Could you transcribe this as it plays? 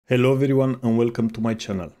Hello everyone and welcome to my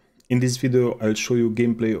channel. In this video I'll show you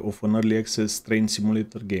gameplay of an early access train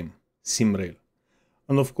simulator game, SimRail.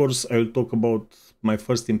 And of course I'll talk about my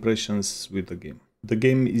first impressions with the game. The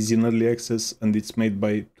game is in early access and it's made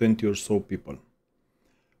by 20 or so people.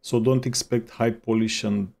 So don't expect high polish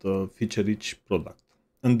and feature-rich product.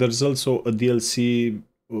 And there's also a DLC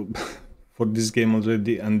for this game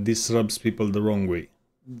already, and this rubs people the wrong way.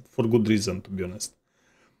 For good reason, to be honest.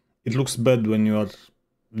 It looks bad when you are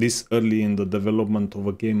this early in the development of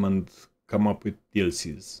a game and come up with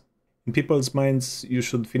DLCs. In people's minds, you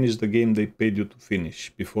should finish the game they paid you to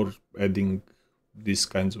finish before adding these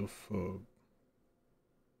kinds of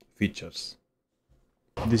features.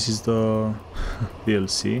 This is the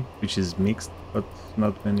DLC, which is mixed, but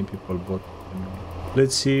not many people bought it anyway.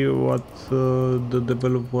 Let's see what the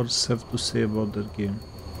developers have to say about their game.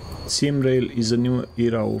 SimRail is a new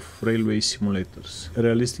era of railway simulators.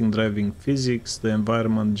 Realistic driving physics, the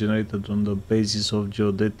environment generated on the basis of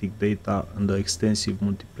geodetic data, and the extensive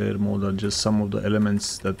multiplayer mode are just some of the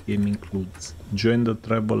elements that game includes. Join the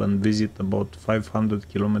travel and visit about 500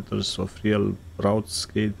 kilometers of real routes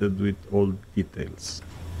created with all details.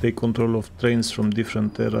 Take control of trains from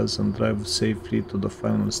different eras and drive safely to the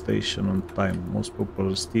final station on time. Most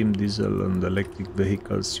popular steam, diesel and electric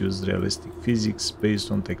vehicles use realistic physics based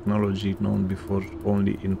on technology known before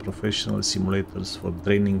only in professional simulators for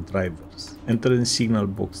training drivers. Enter in signal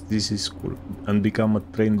box, this is cool, and become a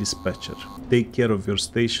train dispatcher. Take care of your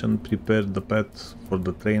station, prepare the path for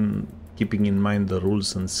the train, keeping in mind the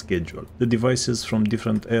rules and schedule. The devices from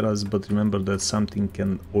different eras, but remember that something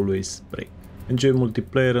can always break. Enjoy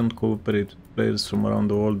multiplayer and cooperate with players from around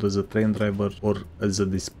the world as a train driver or as a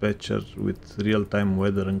dispatcher with real-time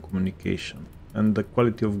weather and communication. And the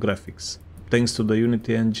quality of graphics. Thanks to the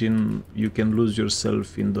Unity engine, you can lose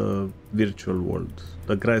yourself in the virtual world.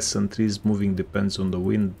 The grass and trees moving depends on the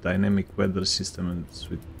wind, dynamic weather systems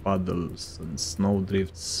with puddles and snow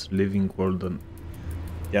drifts, living world, and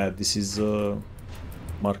yeah, this is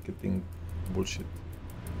marketing bullshit.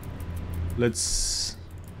 Let's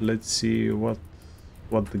see what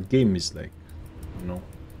the game is like, you know.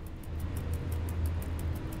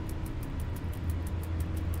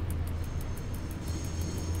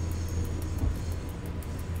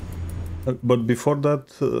 But before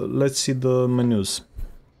that, let's see the menus.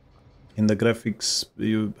 In the graphics,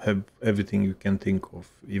 you have everything you can think of,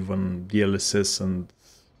 even DLSS and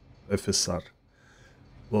FSR.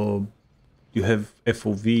 You have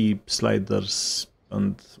FOV, sliders,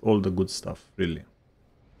 and all the good stuff, really.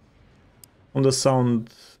 On the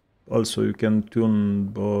sound, also you can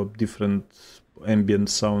tune different ambient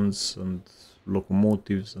sounds and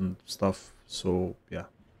locomotives and stuff. So yeah,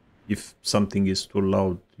 if something is too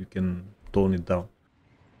loud, you can tone it down.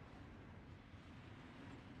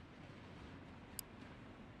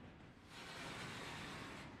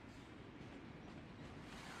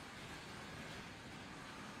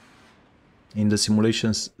 In the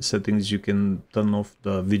simulation settings, you can turn off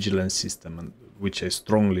the vigilance system, which I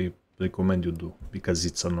strongly recommend you do because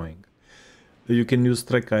it's annoying. You can use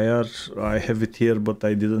track IR. I have it here, but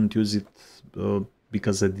I didn't use it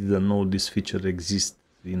because I didn't know this feature exists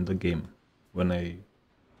in the game when I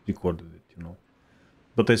recorded it, you know.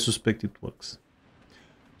 But I suspect it works.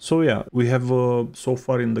 So yeah, we have so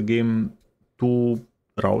far in the game two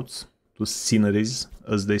routes, two sceneries,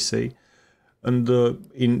 as they say. And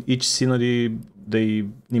in each scenery, they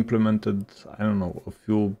implemented, I don't know, a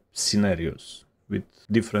few scenarios with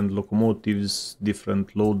different locomotives,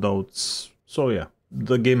 different loadouts. So yeah,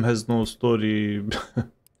 the game has no story,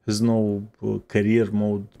 has no career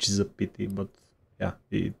mode, which is a pity, but yeah,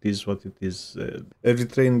 it is what it is. Every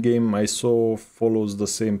train game I saw follows the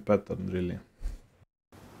same pattern, really.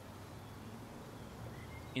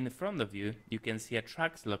 In front of you, you can see a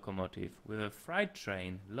tracks locomotive with a freight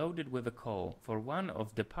train loaded with a coal for one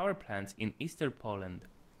of the power plants in eastern Poland.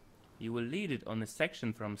 You will lead it on a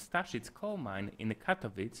section from Staszic coal mine in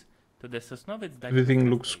Katowice to the Sosnowiec. Everything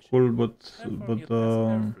looks cool, but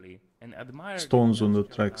stones on the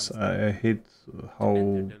tracks. I hate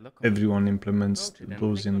how everyone implements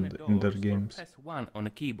those in their games. Press 1 on a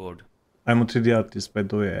keyboard. I'm a 3D artist, by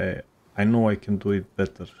the way. I know I can do it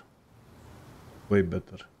better. Way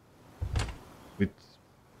better. With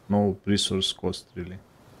no resource cost, really.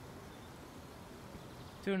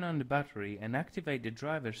 Turn on the battery and activate the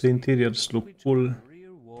driver's seat. The interiors look cool. The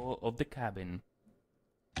rear wall of the cabin.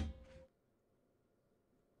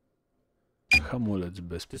 Hamulec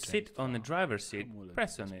To sit on the driver's seat,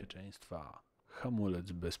 press on it.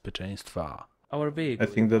 Hamulec bezpieczeństwa. Our vehicle I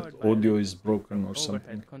think that is powered by audio an is broken or overhead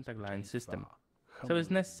something. contact line system, so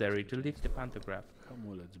it's necessary to lift the pantograph.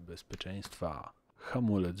 Hamulec bezpieczeństwa.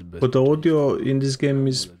 Hamulec But the bezpieczeństwa. audio in this game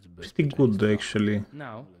is pretty good actually.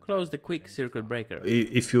 Now, close the quick circuit breaker.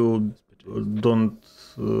 If you don't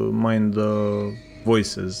mind the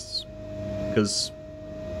voices, because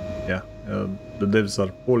yeah, the devs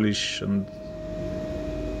are Polish and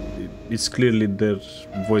it's clearly their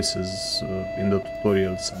voices in the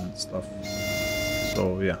tutorials and stuff.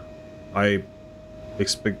 So yeah, I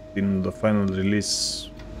expect in the final release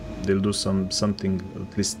they'll do something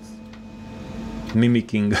at least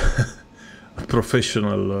mimicking a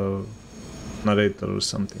professional narrator or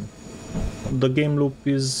something. The game loop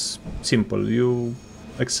is simple. You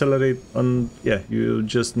accelerate and yeah, you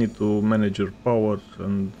just need to manage your power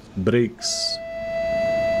and brakes,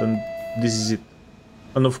 and this is it.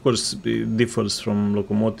 And of course it differs from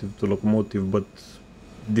locomotive to locomotive, but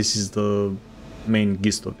this is the main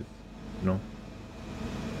gist of it, you know.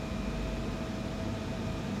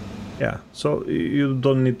 Yeah, so you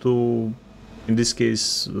don't need to, in this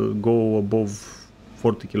case, go above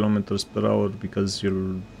 40 kilometers per hour because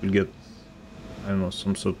you'll get, I don't know,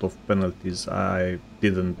 some sort of penalties. I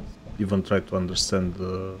didn't even try to understand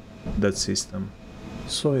that system.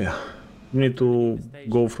 So yeah, you need to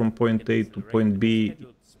go from point A to point B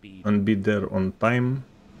and be there on time,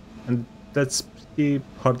 and that's pretty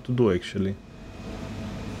hard to do actually.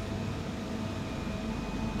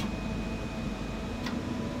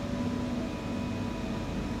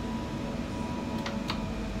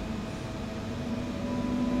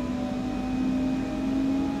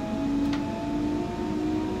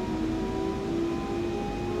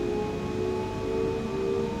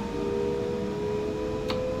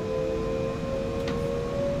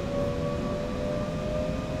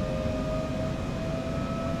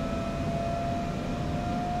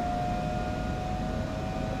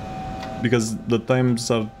 Because the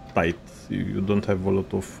times are tight, you don't have a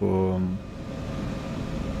lot of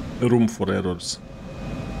room for errors.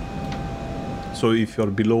 So if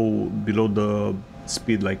you're below the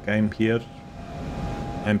speed like I'm here,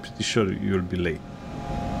 I'm pretty sure you'll be late.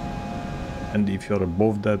 And if you're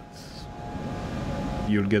above that,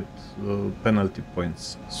 you'll get penalty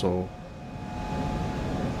points. So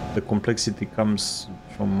the complexity comes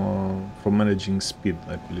from managing speed,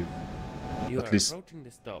 I believe. At least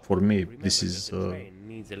for me, this is the train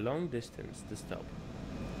needs a long distance to stop.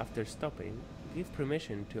 After stopping, give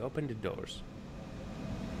permission to open the doors.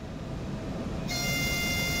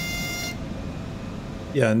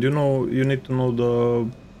 Yeah, and you know, you need to know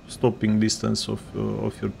the stopping distance of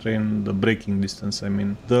your train, the braking distance. I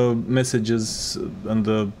mean, the messages and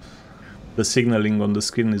the signaling on the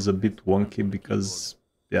screen is a bit wonky because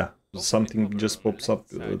yeah, something just pops up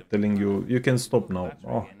telling you can stop now.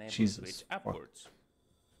 Oh, Jesus. Fuck.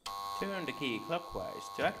 Turn the key clockwise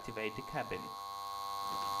to activate the cabin.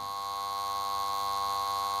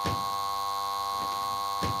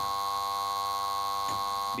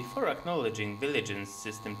 Before acknowledging Vigilance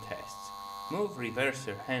system tests, move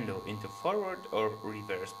reverser handle into forward or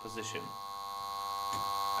reverse position.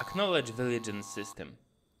 Acknowledge Vigilance system.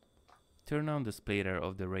 Turn on the splitter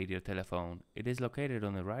of the radio telephone. It is located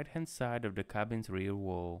on the right hand side of the cabin's rear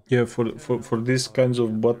wall. Yeah, for these kinds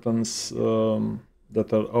of buttons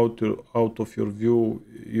that are out of your view,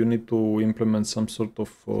 you need to implement some sort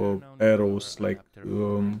of arrows like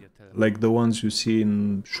the ones you see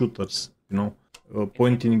in shooters, you know,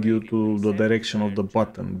 pointing you to the direction of the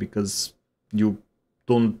button because you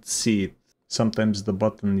don't see it. Sometimes the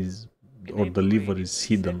button is or the lever is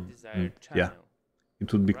hidden, and yeah.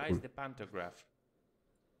 It would be cool. The pantograph.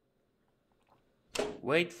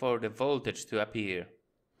 Wait for the voltage to appear.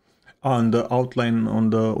 And the outline on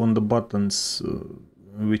the buttons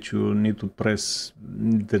which you need to press,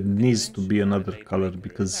 there needs to be another color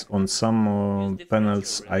because on some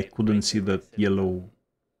panels I couldn't see that yellow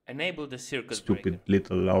Enable the circuit stupid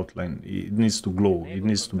little outline. It needs to glow. It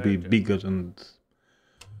needs to be bigger and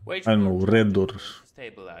I don't know, red or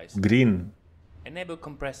green. Enable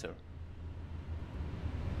compressor.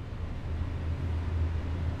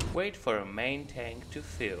 Wait for a main tank to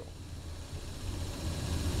fill.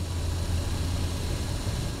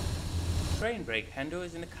 Train brake handle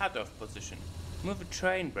is in a cutoff position. Move a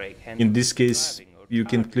train brake handle. In this case, you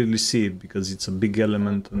can clearly see it because it's a big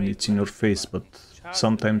element and it's in your face, but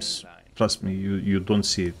sometimes, trust me, you don't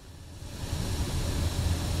see it.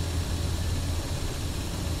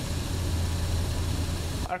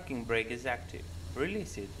 Parking brake is active.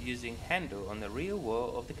 Release it using handle on the rear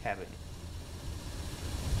wall of the cabin.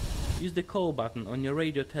 Use the call button on your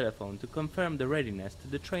radio telephone to confirm the readiness to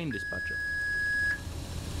the train dispatcher.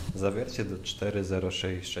 Zawiercie do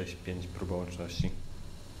 40665 próba łączności.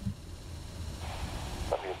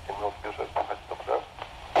 Zawiercie na odbiorze, słychać dobrze?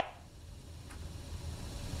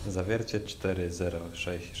 Zawiercie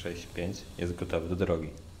 40665 jest gotowe do drogi.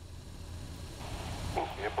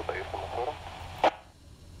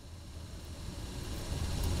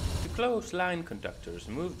 To close line conductors,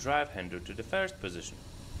 move drive handle to the first position.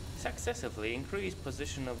 Successively increase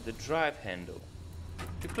position of the drive handle.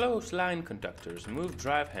 To close line conductors, move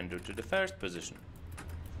drive handle to the first position.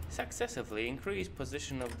 Successively increase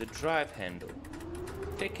position of the drive handle.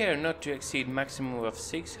 Take care not to exceed maximum of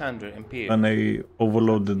 600 amperes. And I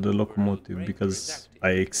overloaded the locomotive because I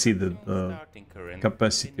exceeded the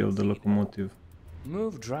capacity of the locomotive.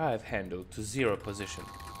 Move drive handle to 0 position.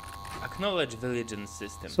 Acknowledge vigilance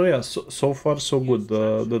system. So yeah, so far so good.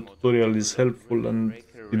 The tutorial is helpful and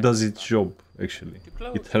it does its job actually.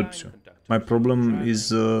 It helps you. My problem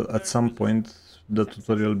is at some point the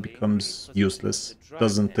tutorial becomes useless,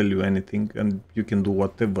 doesn't tell you anything, and you can do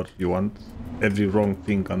whatever you want, every wrong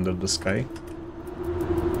thing under the sky.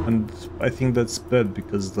 And I think that's bad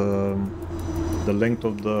because the length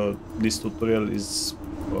of this tutorial is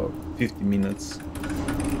 50 minutes.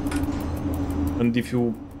 And if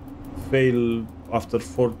you fail after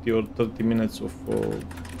 40 or 30 minutes of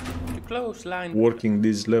working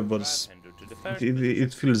these levers,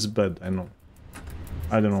 it feels bad, I know.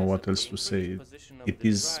 I don't know what else to say. It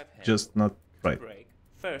is just not right.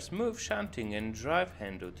 First, move shunting and drive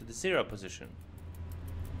handle to the 0 position.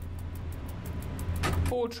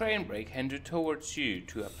 Pull train brake handle towards you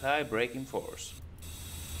to apply braking force.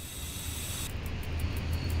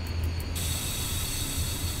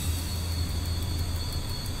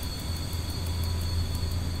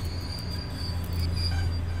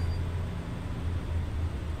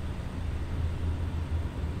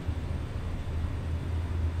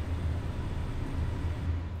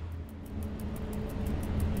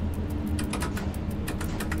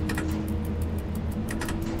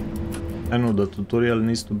 I know the tutorial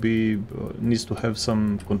needs to have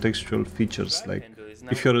some contextual features, like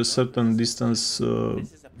if you're a certain distance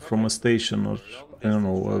from a station, or I don't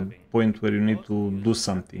know, a point where you need to do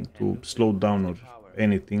something, to slow down or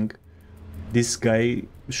anything, this guy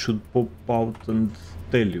should pop out and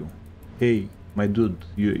tell you, hey, my dude,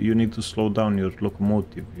 you need to slow down your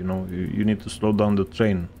locomotive, you know, you need to slow down the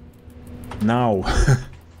train now.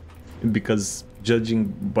 Because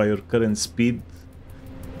judging by your current speed,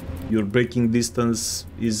 your braking distance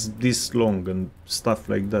is this long and stuff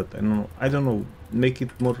like that. I don't know, make it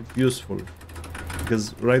more useful,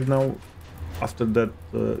 because right now, after that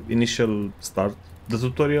initial start, the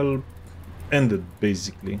tutorial ended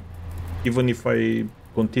basically. Even if I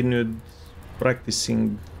continued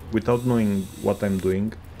practicing without knowing what I'm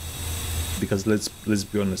doing, because let's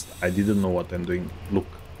be honest, I didn't know what I'm doing. Look,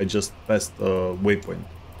 I just passed a waypoint.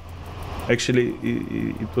 Actually,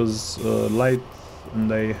 it was light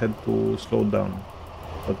and I had to slow down,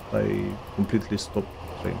 but I completely stopped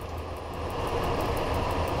the train.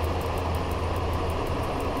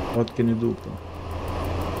 What can you do, bro?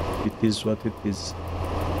 It is what it is.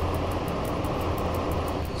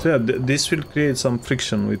 So yeah, this will create some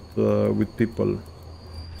friction with people,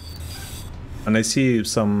 and I see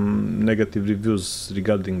some negative reviews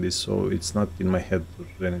regarding this, so it's not in my head or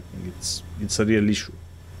anything. It's a real issue.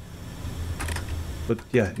 But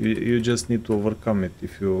yeah, you just need to overcome it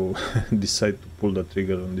if you decide to pull the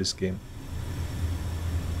trigger on this game.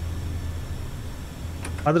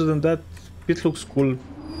 Other than that, it looks cool,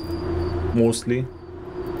 mostly.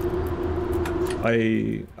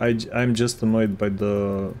 I'm just annoyed by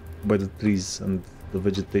the trees and the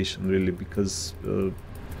vegetation, really, because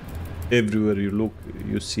everywhere you look,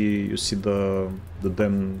 you see the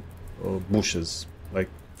damn bushes, like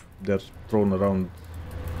they're thrown around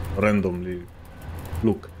randomly.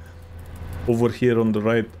 Look, over here on the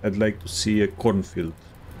right, I'd like to see a cornfield.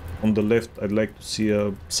 On the left, I'd like to see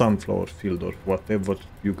a sunflower field or whatever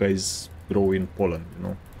you guys grow in Poland, you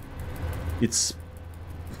know. It's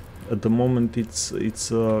at the moment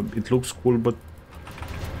it looks cool, but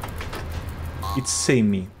it's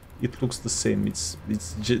samey. It looks the same. It's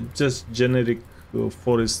just generic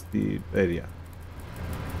foresty area.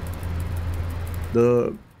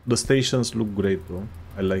 The stations look great, though.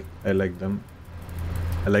 I like them.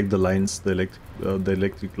 I like the lines, the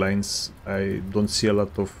electric lines. I don't see a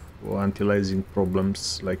lot of anti-aliasing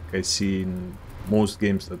problems like I see in most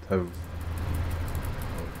games that have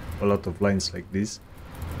a lot of lines like this.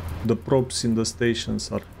 The props in the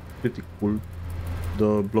stations are pretty cool.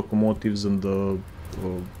 The locomotives and the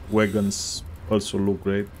wagons also look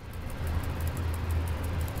great.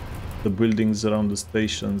 The buildings around the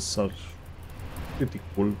stations are pretty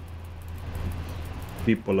cool.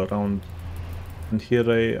 People around. And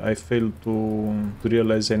here I failed to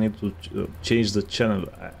realize I need to change the channel.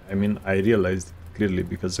 I mean, I realized clearly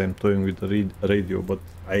because I'm toying with the radio, but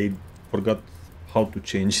I forgot how to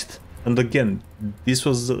change it. And again, this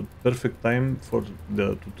was the perfect time for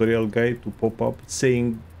the tutorial guy to pop up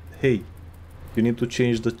saying, hey, you need to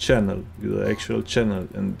change the channel, the actual channel,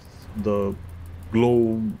 and the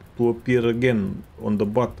glow to appear again on the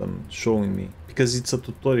button showing me, because it's a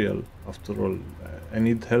tutorial after all. I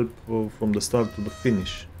need help from the start to the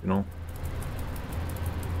finish, you know.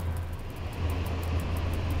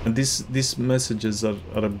 And these messages are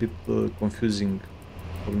a bit confusing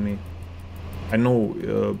for me. I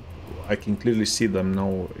know I can clearly see them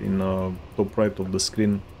now in top right of the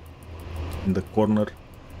screen in the corner.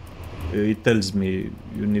 It tells me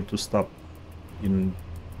you need to stop in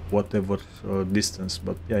whatever distance,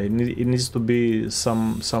 but yeah, it needs to be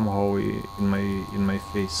somehow in my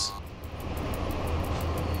face.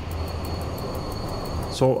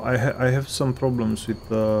 So I have some problems with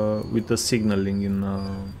the signaling in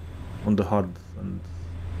on the hard, and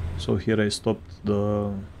so here I stopped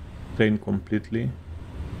the train completely,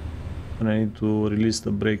 and I need to release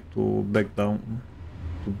the brake to back down,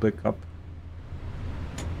 to back up,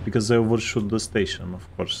 because I overshoot the station, of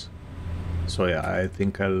course. So yeah, I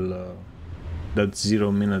think I'll that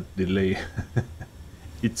 0-minute delay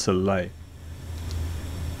it's a lie.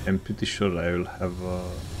 I'm pretty sure I will have a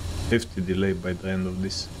hefty delay by the end of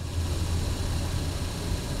this.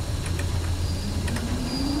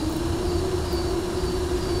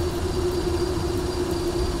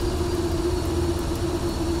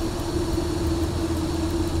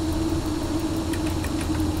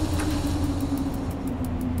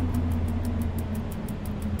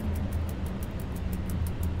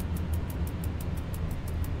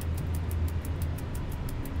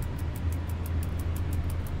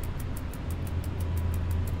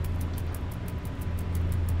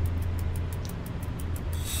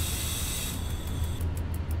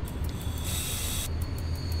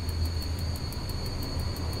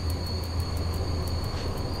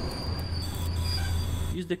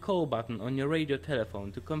 Use the call button on your radio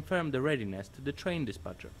telephone to confirm the readiness to the train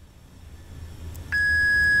dispatcher.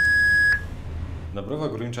 Dobrowa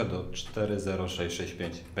górnicza do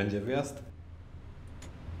 40665. Będzie wyjazd?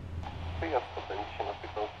 Wyjazd to będzie się na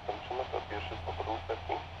sygnał skończymy, to pierwszy z powodu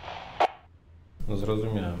setki. No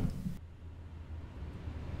zrozumiałem.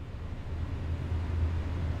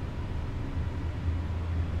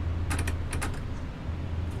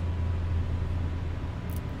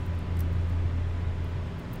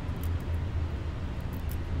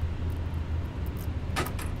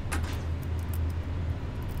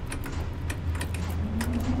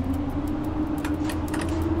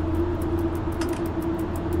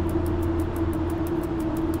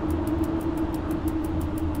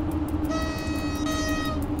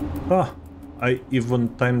 Ah, I even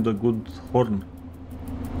timed a good horn.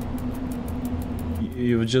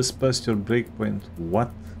 You just passed your breakpoint. What?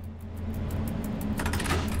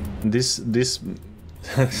 This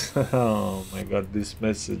oh my god, this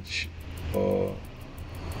message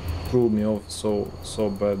threw me off so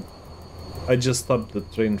bad. I just stopped the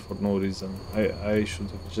train for no reason. I should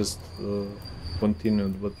have just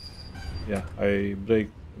continued, but yeah, I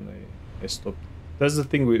braked and I stopped. That's the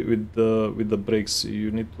thing with the brakes.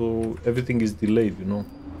 You need to, everything is delayed, you know.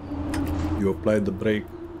 You apply the brake.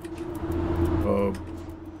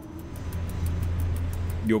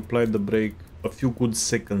 You apply the brake, a few good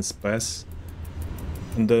seconds pass,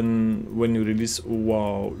 and then when you release, oh,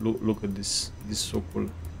 wow, look at this is so cool,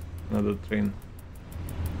 another train.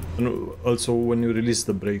 And also when you release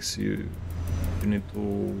the brakes, you need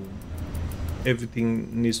to,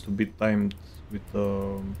 everything needs to be timed with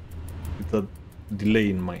a delay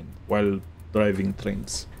in mind while driving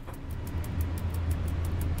trains.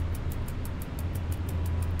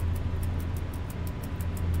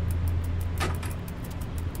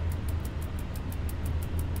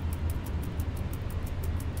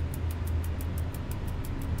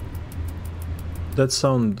 That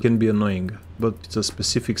sound can be annoying, but it's a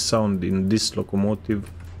specific sound in this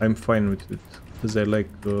locomotive. I'm fine with it because I like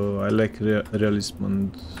realism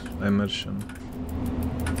and immersion.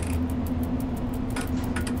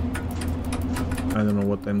 I don't know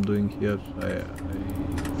what I'm doing here.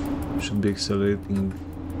 I should be accelerating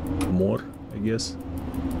more, I guess.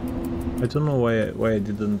 I don't know why I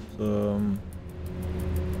didn't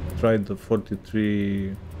try the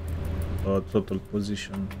 43 throttle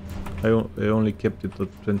position. I only kept it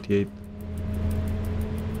at 28.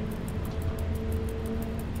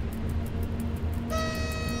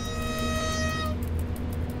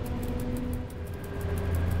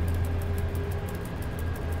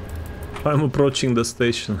 I'm approaching the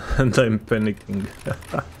station and I'm panicking.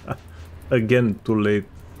 Again, too late.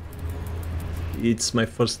 It's my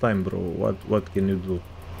first time, bro. What can you do?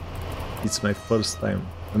 It's my first time.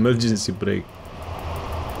 Emergency brake.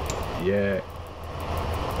 Yeah.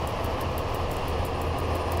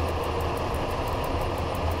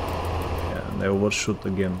 Yeah, and I overshoot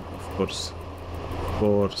again, of course. Of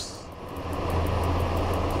course.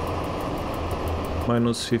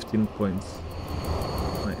 Minus 15 points.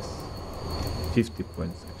 Nice. 50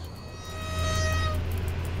 points actually.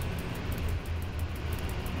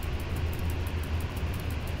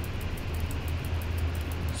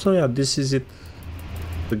 So yeah, this is it.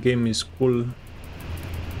 The game is cool.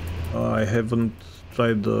 I haven't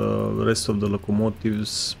tried the rest of the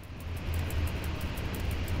locomotives.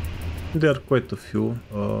 There are quite a few,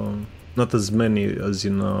 not as many as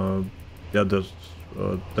in the other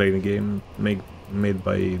train game made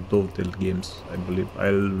by Dovetail games, I believe.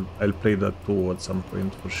 I'll play that too at some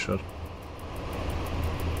point for sure.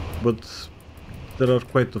 But there are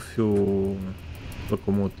quite a few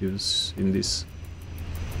locomotives in this.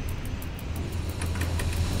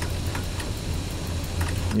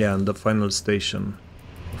 Yeah, and the final station,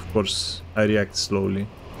 of course, I react slowly.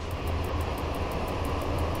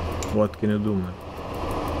 What can you do, man?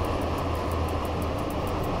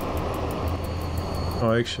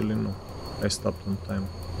 Oh, actually no, I stopped on time.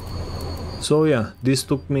 So yeah, this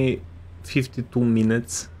took me 52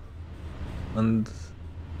 minutes and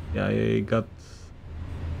yeah, I got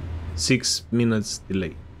 6 minutes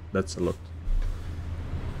delay. That's a lot.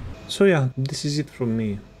 So yeah, this is it from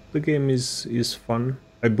me. The game is fun.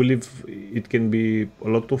 I believe it can be a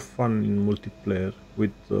lot of fun in multiplayer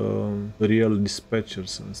with real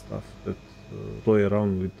dispatchers and stuff that play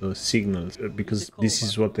around with the signals, because this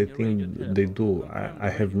is what I think they do.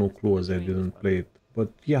 I have no clue as I didn't play it. But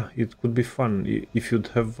yeah, it could be fun if you'd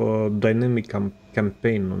have a dynamic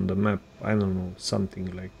campaign on the map. I don't know,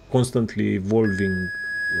 something like constantly evolving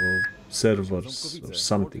servers or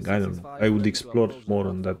something. I don't know. I would explore more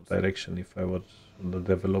on that direction if I were the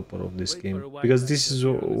developer of this game, because this is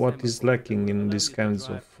what is lacking in these kinds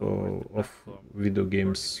of video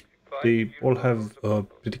games. They all have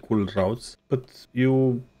pretty cool routes, but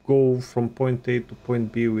you go from point A to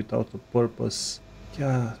point B without a purpose.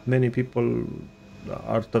 Yeah, many people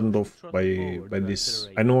are turned off by this.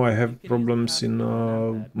 I know I have problems in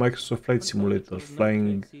Microsoft Flight Simulator,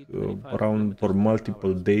 flying around for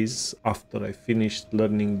multiple days after I finished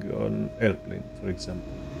learning an airplane, for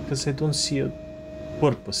example, because I don't see a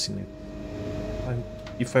purpose in it.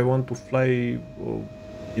 If I want to fly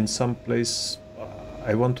in some place,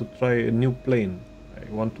 I want to try a new plane. I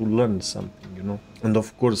want to learn something, you know, and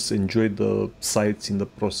of course enjoy the sights in the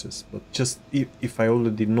process. But just if I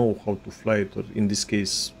already know how to fly it, or in this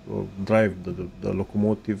case drive the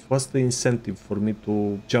locomotive, what's the incentive for me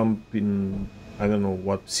to jump in, I don't know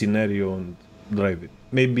what scenario, and drive it?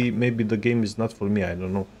 Maybe the game is not for me, I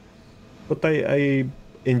don't know. But I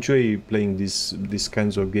enjoy playing these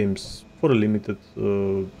kinds of games for a limited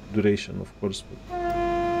duration, of course. But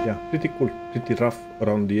yeah, pretty cool, pretty rough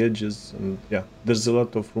around the edges, and yeah, there's a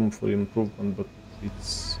lot of room for improvement, but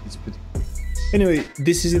it's pretty cool. Anyway,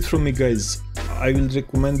 this is it from me, guys. I will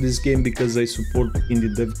recommend this game because I support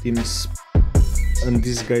indie dev teams, and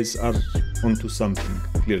these guys are onto something,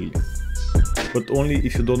 clearly. But only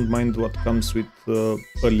if you don't mind what comes with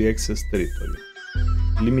early access territory.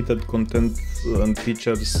 Limited content and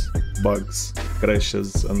features, bugs,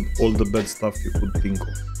 crashes, and all the bad stuff you could think of.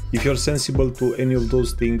 If you're sensible to any of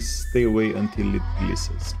those things, stay away until it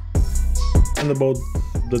releases. And about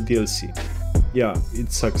the DLC. Yeah,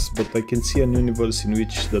 it sucks, but I can see an universe in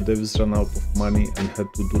which the devs ran out of money and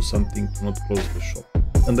had to do something to not close the shop.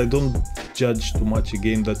 And I don't judge too much a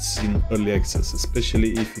game that's in early access,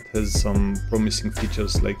 especially if it has some promising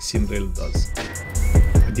features like SimRail does.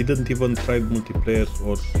 I didn't even try multiplayer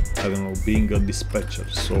or, I don't know, being a dispatcher,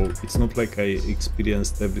 so it's not like I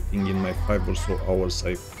experienced everything in my 5 or so hours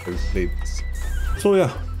I've played this. So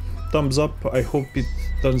yeah, thumbs up, I hope it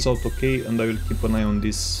turns out okay, and I will keep an eye on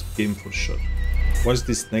this game for sure. Watch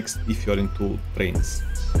this next if you're into trains.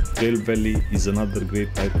 Rail Valley is another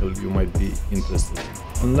great title you might be interested in.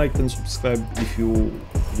 And like and subscribe if you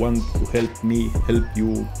want to help me help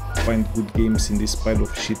you find good games in this pile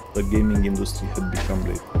of shit the gaming industry had become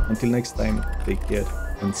lately. Until next time, take care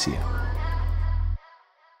and see ya.